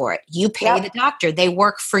paying for it. You pay the doctor. They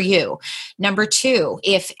work for you. Number two,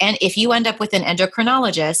 if you end up with an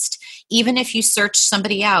endocrinologist, even if you search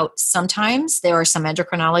somebody out, sometimes there are some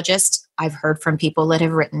endocrinologists I've heard from people that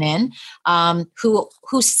have written in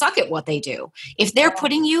who suck at what they do. If they're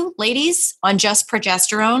putting you, ladies, on just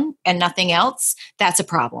progesterone and nothing else, that's a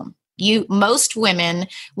problem. Most women,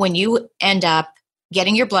 when you end up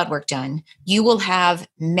getting your blood work done, you will have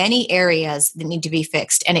many areas that need to be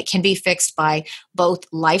fixed. And it can be fixed by both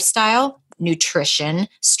lifestyle, nutrition,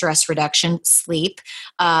 stress reduction, sleep,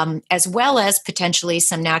 as well as potentially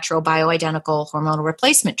some natural bioidentical hormonal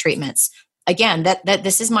replacement treatments. Again, that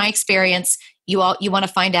this is my experience. You want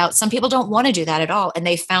to find out. Some people don't want to do that at all, and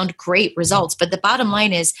they found great results. But the bottom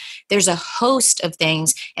line is there's a host of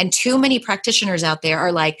things, and too many practitioners out there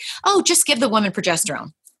are like, oh, just give the woman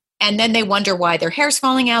progesterone. And then they wonder why their hair's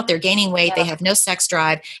falling out, they're gaining weight, they have no sex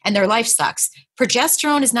drive, and their life sucks.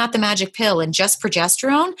 Progesterone is not the magic pill, and just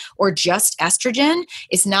progesterone or just estrogen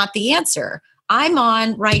is not the answer. I'm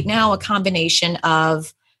on right now a combination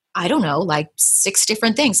of, I don't know, like 6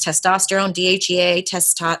 different things: testosterone, DHEA,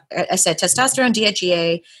 testosterone,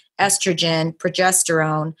 DHEA, estrogen,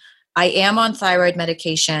 progesterone. I am on thyroid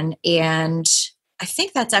medication, and I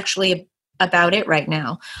think that's actually about it right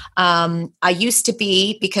now. I used to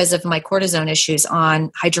be, because of my cortisone issues,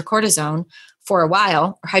 on hydrocortisone for a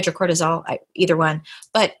while, or hydrocortisol, either one.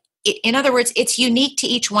 But in other words, it's unique to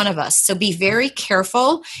each one of us. So be very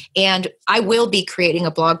careful. And I will be creating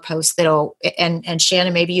a blog post and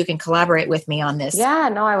Shannon, maybe you can collaborate with me on this. Yeah,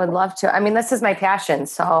 no, I would love to. I mean, this is my passion.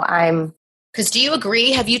 So because do you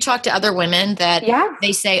agree? Have you talked to other women that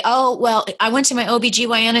they say, oh, well, I went to my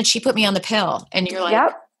OBGYN and she put me on the pill. And you're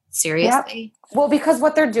like, seriously? Yep. Well, because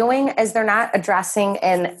what they're doing is they're not addressing,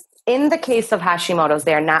 and in the case of Hashimoto's,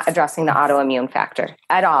 they're not addressing the autoimmune factor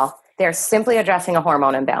at all. They're simply addressing a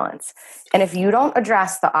hormone imbalance. And if you don't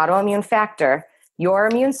address the autoimmune factor, your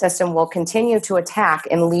immune system will continue to attack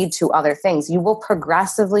and lead to other things. You will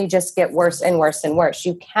progressively just get worse and worse and worse.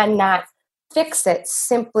 You cannot fix it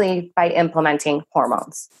simply by implementing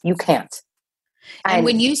hormones. You can't. And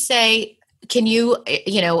when you say, can you,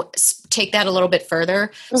 take that a little bit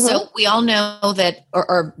further? Mm-hmm. So we all know that,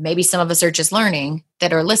 or maybe some of us are just learning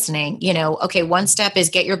that are listening, okay, one step is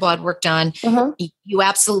get your blood work done. Mm-hmm. You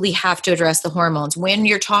absolutely have to address the hormones. When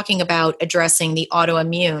you're talking about addressing the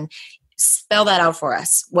autoimmune, spell that out for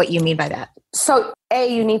us, what you mean by that. So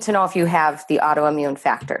you need to know if you have the autoimmune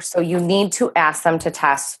factor. So you need to ask them to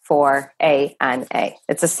test for ANA.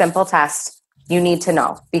 It's a simple test. You need to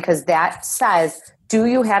know, because that says, do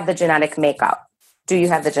you have the genetic makeup? Do you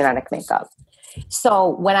have the genetic makeup? So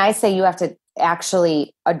when I say you have to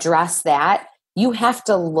actually address that, you have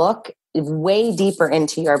to look way deeper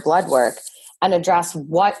into your blood work and address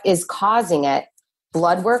what is causing it,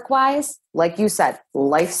 blood work wise, like you said,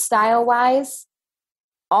 lifestyle wise,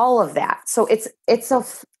 all of that. So it's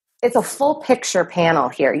a full picture panel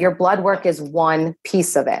here. Your blood work is one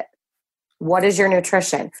piece of it. What is your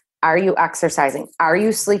nutrition? Are you exercising? Are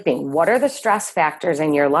you sleeping? What are the stress factors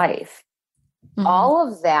in your life? Mm-hmm. All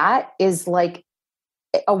of that is like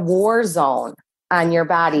a war zone on your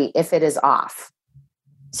body if it is off.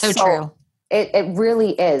 So true. It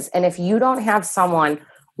really is. And if you don't have someone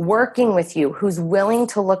working with you who's willing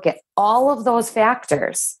to look at all of those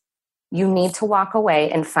factors, you need to walk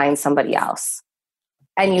away and find somebody else.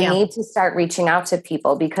 And you need to start reaching out to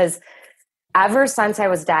people, because ever since I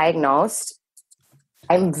was diagnosed,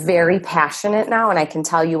 I'm very passionate now, and I can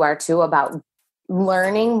tell you are too, about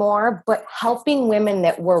learning more, but helping women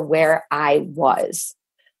that were where I was,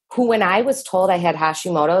 who, when I was told I had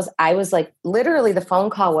Hashimoto's, I was like, literally the phone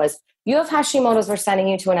call was, you have Hashimoto's, we're sending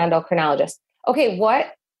you to an endocrinologist. Okay,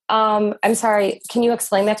 what? I'm sorry, can you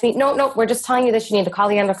explain that to me? No, we're just telling you this. You need to call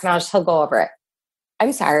the endocrinologist. He'll go over it.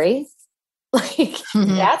 I'm sorry.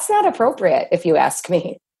 That's not appropriate if you ask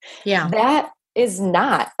me. Yeah. That is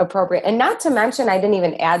not appropriate. And not to mention, I didn't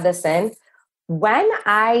even add this in. When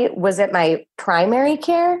I was at my primary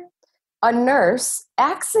care, a nurse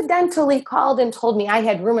accidentally called and told me I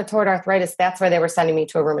had rheumatoid arthritis. That's why they were sending me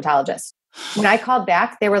to a rheumatologist. When I called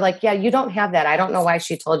back, they were like, yeah, you don't have that. I don't know why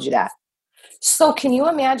she told you that. So can you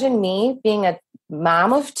imagine me being a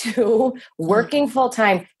mom of two, working full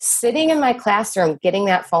time, sitting in my classroom, getting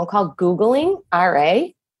that phone call, Googling RA?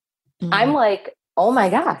 I'm like, oh my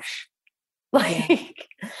gosh.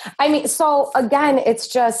 I mean, so again, it's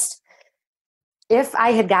just, if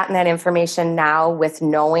I had gotten that information now, with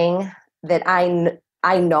knowing that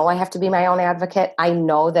I know I have to be my own advocate, I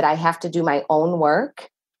know that I have to do my own work,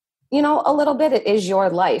 a little bit, it is your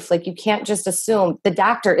life. Like, you can't just assume the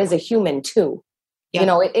doctor is a human too. Yep.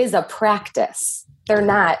 It is a practice. They're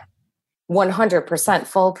not 100%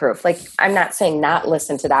 foolproof. Like, I'm not saying not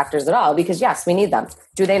listen to doctors at all, because yes, we need them.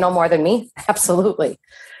 Do they know more than me? Absolutely.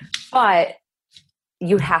 But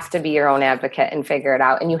you have to be your own advocate and figure it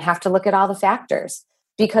out. And you have to look at all the factors,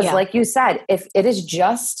 because like you said, if it is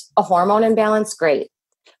just a hormone imbalance, great.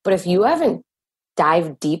 But if you haven't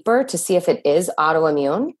dived deeper to see if it is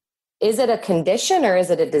autoimmune, is it a condition or is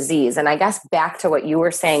it a disease? And I guess back to what you were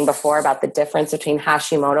saying before about the difference between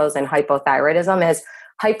Hashimoto's and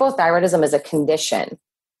hypothyroidism is a condition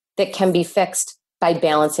that can be fixed by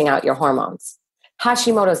balancing out your hormones.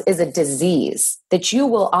 Hashimoto's is a disease that you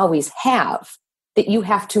will always have, that you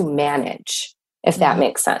have to manage, if that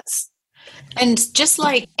makes sense. And just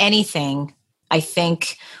like anything, I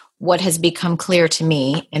think what has become clear to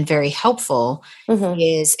me and very helpful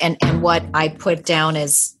is, and what I put down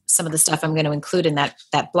as some of the stuff I'm going to include in that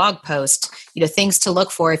blog post, things to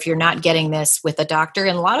look for if you're not getting this with a doctor.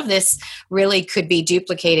 And a lot of this really could be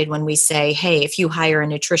duplicated when we say, hey, if you hire a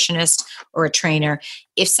nutritionist or a trainer,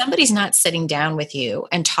 if somebody's not sitting down with you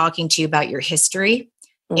and talking to you about your history,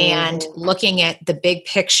 and looking at the big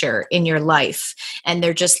picture in your life. And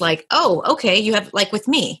they're just like, oh, okay, you have, like with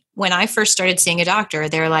me, when I first started seeing a doctor,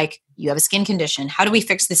 they're like, you have a skin condition. How do we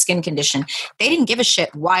fix the skin condition? They didn't give a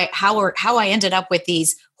shit how I ended up with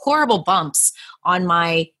these horrible bumps on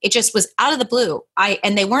it just was out of the blue.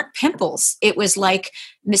 And they weren't pimples. It was like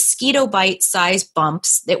mosquito bite sized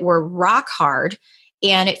bumps that were rock hard.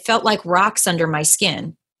 And it felt like rocks under my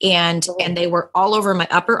skin. And they were all over my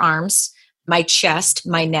upper arms, my chest,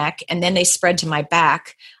 my neck, and then they spread to my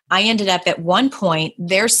back. I ended up at one point,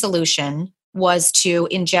 their solution was to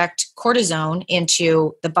inject cortisone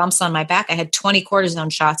into the bumps on my back. I had 20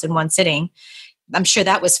 cortisone shots in one sitting. I'm sure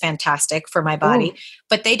that was fantastic for my body,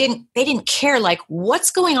 but they didn't care, like, what's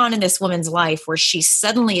going on in this woman's life where she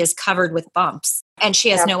suddenly is covered with bumps and she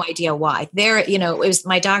has no idea why.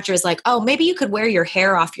 My doctor is like, oh, maybe you could wear your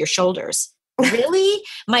hair off your shoulders. Really?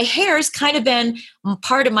 My hair's kind of been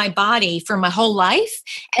part of my body for my whole life,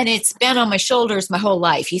 and it's been on my shoulders my whole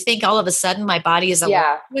life. You think all of a sudden my body is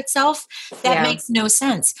alive to itself? That makes no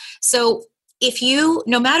sense. So if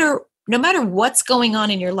no matter what's going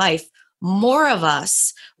on in your life, more of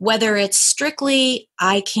us, whether it's strictly,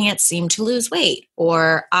 I can't seem to lose weight,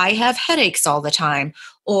 or I have headaches all the time,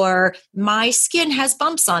 or my skin has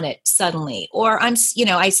bumps on it suddenly, or I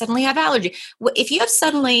suddenly have allergy. If you have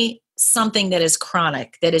suddenly something that is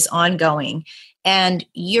chronic, that is ongoing, and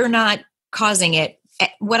you're not causing it,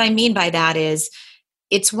 what I mean by that is,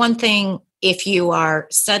 it's one thing if you are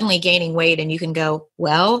suddenly gaining weight and you can go,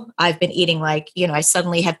 well, I've been eating I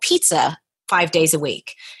suddenly have pizza 5 days a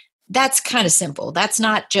week. That's kind of simple. That's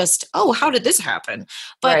not just, oh, how did this happen?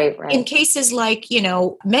 But in cases like,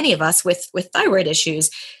 many of us with thyroid issues,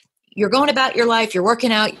 you're going about your life, you're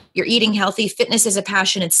working out, you're eating healthy, fitness is a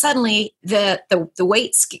passion, and suddenly the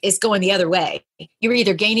weight is going the other way. You're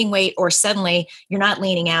either gaining weight or suddenly you're not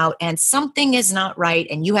leaning out and something is not right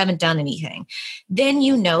and you haven't done anything. Then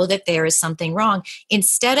you know that there is something wrong.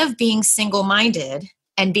 Instead of being single-minded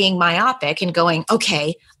and being myopic and going,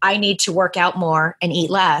 okay, I need to work out more and eat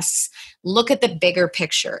less, look at the bigger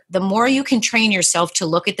picture. The more you can train yourself to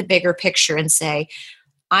look at the bigger picture and say,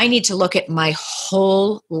 I need to look at my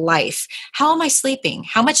whole life. How am I sleeping?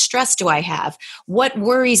 How much stress do I have? What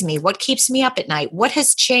worries me? What keeps me up at night? What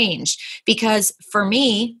has changed? Because for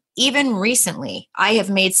me, even recently, I have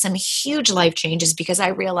made some huge life changes because I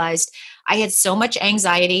realized I had so much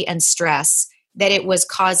anxiety and stress that it was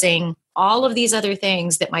causing all of these other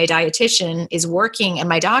things that my dietitian is working and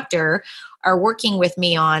my doctor are working with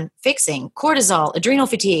me on fixing: cortisol, adrenal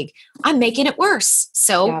fatigue. I'm making it worse.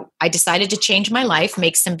 So I decided to change my life,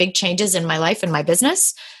 make some big changes in my life and my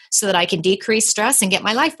business so that I can decrease stress and get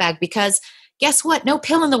my life back, because guess what? No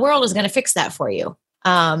pill in the world is going to fix that for you.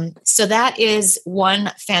 So that is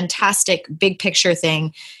one fantastic big picture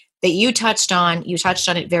thing that you touched on. You touched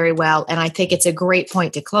on it very well. And I think it's a great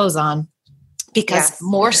point to close on, because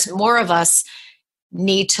more of us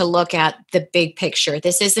need to look at the big picture.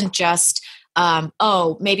 This isn't just,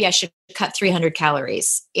 maybe I should cut 300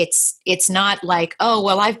 calories. It's not like, oh,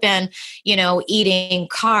 well, I've been, eating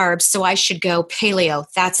carbs, so I should go paleo.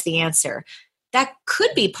 That's the answer. That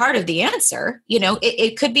could be part of the answer.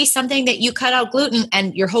 It could be something that you cut out gluten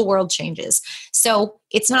and your whole world changes. So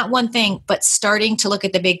it's not one thing, but starting to look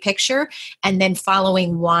at the big picture and then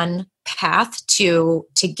following one path to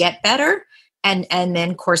get better and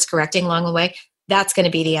then course correcting along the way. That's going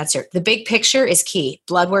to be the answer. The big picture is key.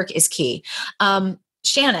 Blood work is key.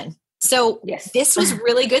 Shannon, so this was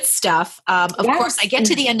really good stuff. Of course, I get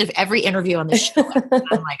to the end of every interview on the show.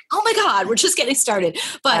 I'm like, oh my God, we're just getting started.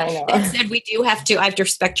 But that said, I have to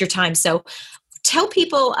respect your time. So tell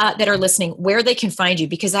people that are listening where they can find you,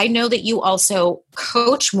 because I know that you also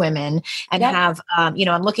coach women and have,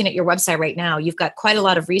 I'm looking at your website right now. You've got quite a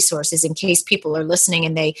lot of resources in case people are listening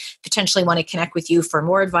and they potentially want to connect with you for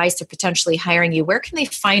more advice or potentially hiring you. Where can they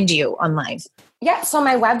find you online? Yeah, so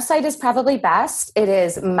my website is probably best. It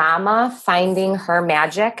is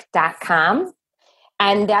mamafindinghermagic.com.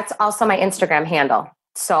 And that's also my Instagram handle.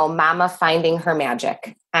 So Mama Finding Her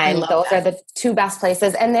Magic. And those are the two best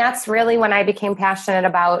places. And that's really when I became passionate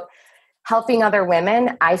about helping other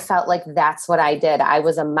women. I felt like that's what I did. I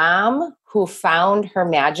was a mom who found her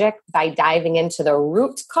magic by diving into the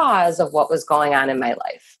root cause of what was going on in my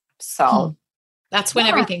life. So that's when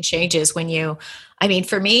everything changes. For me,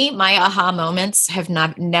 my aha moments have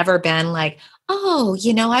never been like, oh,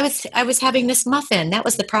 I was having this muffin. That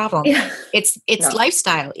was the problem. Yeah. It's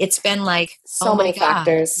lifestyle. It's been like, so many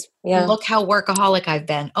factors. Yeah. Look how workaholic I've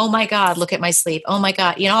been. Oh my God, look at my sleep. Oh my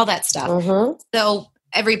God, all that stuff. Mm-hmm. So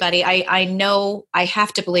everybody, I know I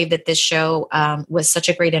have to believe that this show was such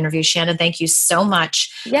a great interview. Shannon, thank you so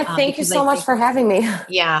much. Yeah, thank you so much for having me.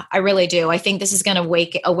 Yeah, I really do. I think this is going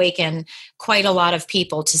to awaken quite a lot of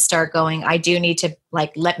people to start going, I do need to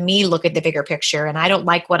let me look at the bigger picture. And I don't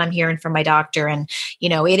like what I'm hearing from my doctor. And,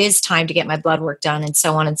 it is time to get my blood work done and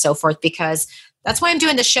so on and so forth, because that's why I'm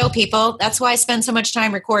doing the show, people. That's why I spend so much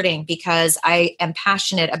time recording, because I am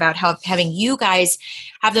passionate about having you guys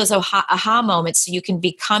have those aha moments so you can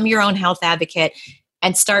become your own health advocate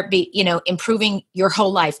and start improving your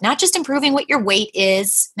whole life, not just improving what your weight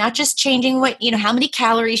is, not just changing how many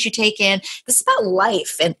calories you take in. This is about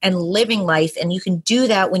life and living life. And you can do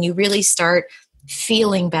that when you really start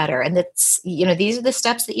feeling better. And that's, these are the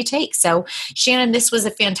steps that you take. So Shannon, this was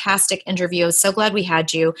a fantastic interview. I was so glad we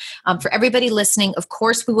had you. For everybody listening, of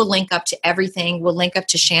course, we will link up to everything. We'll link up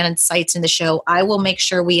to Shannon's sites in the show. I will make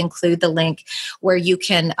sure we include the link where you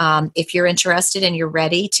can, if you're interested and you're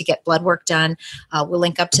ready to get blood work done, we'll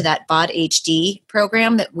link up to that BOD HD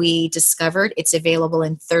program that we discovered. It's available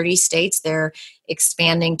in 30 states. They're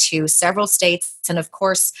expanding to several states. And of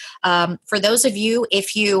course, for those of you,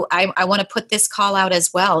 I want to put this call out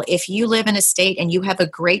as well. If you live in a state and you have a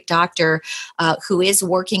great doctor who is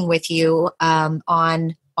working with you on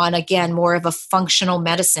again, more of a functional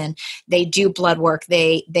medicine, they do blood work,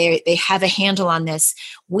 they have a handle on this,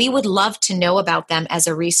 we would love to know about them as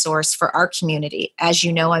a resource for our community. As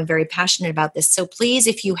you know, I'm very passionate about this. So please,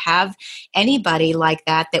 if you have anybody like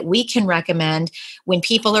that we can recommend when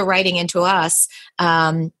people are writing into us,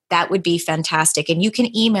 that would be fantastic. And you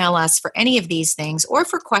can email us for any of these things or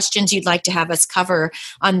for questions you'd like to have us cover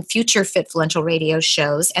on future Fitfluential radio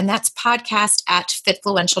shows. And that's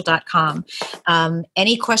podcast@fitfluential.com.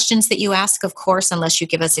 Any questions that you ask, of course, unless you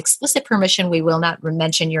give us explicit permission, we will not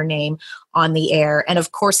mention your name on the air. And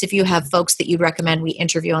of course, if you have folks that you'd recommend we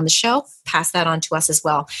interview on the show, pass that on to us as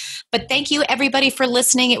well. But thank you, everybody, for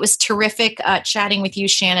listening. It was terrific chatting with you,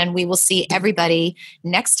 Shannon. We will see everybody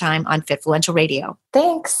next time on Fitfluential Radio.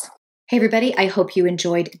 Thanks. Hey, everybody. I hope you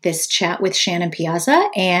enjoyed this chat with Shannon Piazza.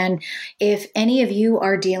 And if any of you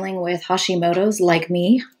are dealing with Hashimoto's like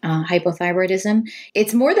me, hypothyroidism,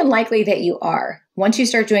 it's more than likely that you are. Once you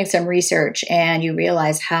start doing some research and you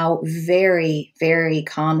realize how very, very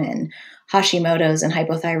common Hashimoto's and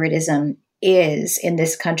hypothyroidism is in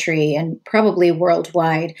this country and probably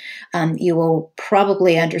worldwide, you will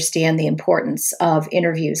probably understand the importance of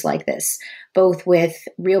interviews like this, both with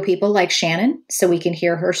real people like Shannon, so we can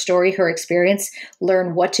hear her story, her experience,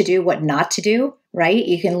 learn what to do, what not to do, right?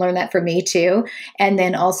 You can learn that from me too. And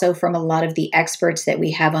then also from a lot of the experts that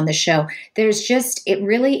we have on the show. It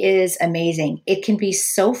really is amazing. It can be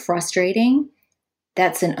so frustrating.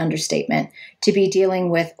 That's an understatement, to be dealing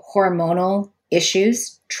with hormonal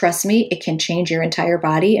issues. Trust me, it can change your entire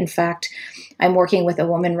body. In fact, I'm working with a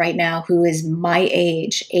woman right now who is my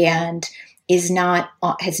age and has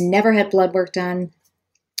never had blood work done,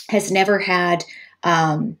 has never had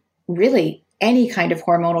really any kind of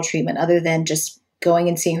hormonal treatment other than just going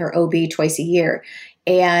and seeing her OB twice a year.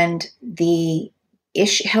 And the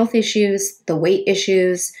health issues, the weight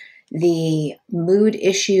issues, the mood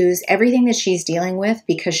issues, everything that she's dealing with,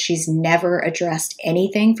 because she's never addressed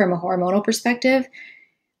anything from a hormonal perspective,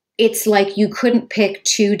 it's like you couldn't pick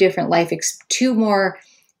two more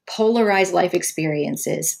polarized life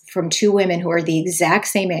experiences from two women who are the exact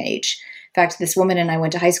same age. In fact, this woman and I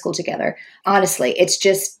went to high school together. Honestly,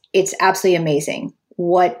 it's absolutely amazing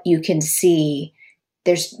what you can see.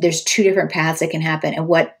 There's two different paths that can happen. And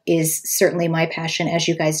what is certainly my passion, as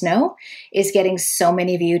you guys know, is getting so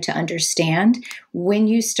many of you to understand when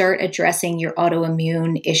you start addressing your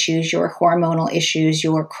autoimmune issues, your hormonal issues,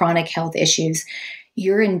 your chronic health issues,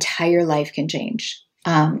 your entire life can change.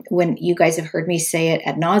 When you guys have heard me say it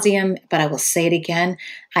ad nauseum, but I will say it again.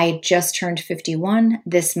 I just turned 51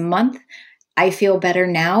 this month. I feel better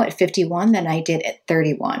now at 51 than I did at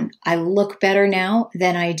 31. I look better now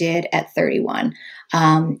than I did at 31.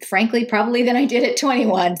 Frankly, probably than I did at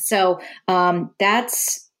 21. So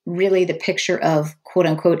that's really the picture of quote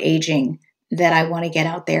unquote aging that I want to get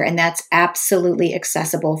out there. And that's absolutely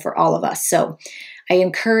accessible for all of us. So I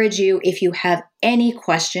encourage you, if you have any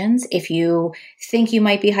questions, if you think you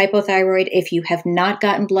might be hypothyroid, if you have not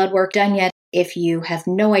gotten blood work done yet, if you have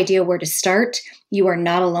no idea where to start, you are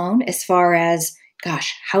not alone as far as,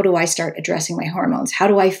 gosh, how do I start addressing my hormones? How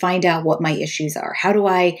do I find out what my issues are? How do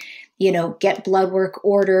I, get blood work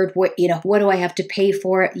ordered? What do I have to pay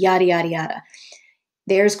for it? Yada, yada, yada.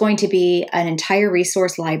 There's going to be an entire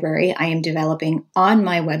resource library I am developing on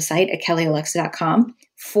my website at kellyalexa.com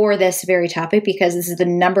for this very topic, because this is the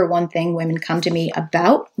number one thing women come to me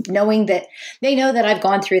about, knowing that they know that I've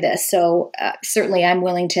gone through this. So certainly I'm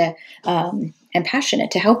willing to and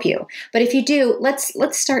passionate to help you. But if you do, let's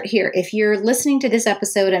start here. If you're listening to this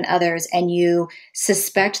episode and others, and you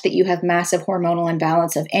suspect that you have massive hormonal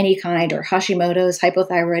imbalance of any kind, or Hashimoto's,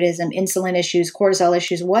 hypothyroidism, insulin issues, cortisol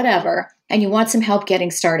issues, whatever, and you want some help getting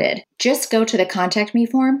started, just go to the contact me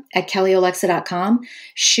form at kellyolexa.com,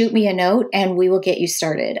 shoot me a note, and we will get you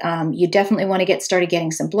started. You definitely want to get started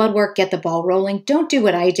getting some blood work, get the ball rolling. Don't do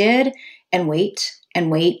what I did and wait and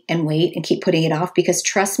wait and wait and keep putting it off, because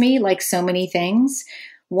trust me, like so many things,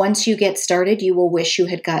 once you get started, you will wish you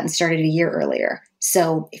had gotten started a year earlier.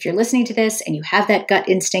 So if you're listening to this and you have that gut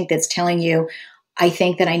instinct that's telling you, I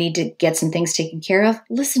think that I need to get some things taken care of,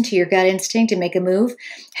 listen to your gut instinct and make a move.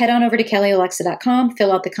 Head on over to kellyolexa.com,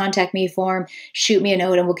 fill out the contact me form, shoot me a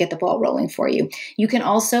note, and we'll get the ball rolling for you. You can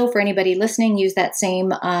also, for anybody listening, use that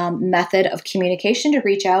same method of communication to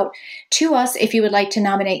reach out to us if you would like to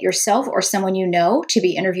nominate yourself or someone you know to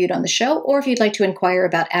be interviewed on the show, or if you'd like to inquire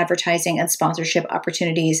about advertising and sponsorship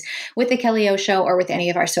opportunities with The Kelly O Show or with any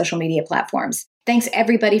of our social media platforms. Thanks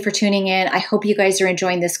everybody for tuning in. I hope you guys are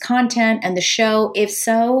enjoying this content and the show. If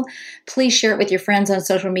so, please share it with your friends on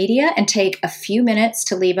social media and take a few minutes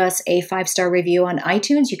to leave us a 5-star review on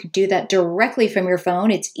iTunes. You can do that directly from your phone.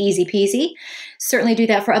 It's easy peasy. Certainly do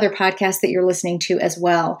that for other podcasts that you're listening to as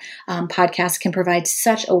well. Podcasts can provide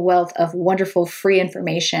such a wealth of wonderful free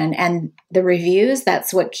information, and the reviews,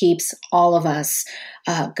 that's what keeps all of us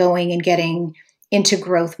going and getting into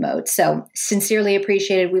growth mode. So sincerely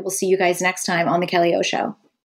appreciated. We will see you guys next time on The Kelly O Show.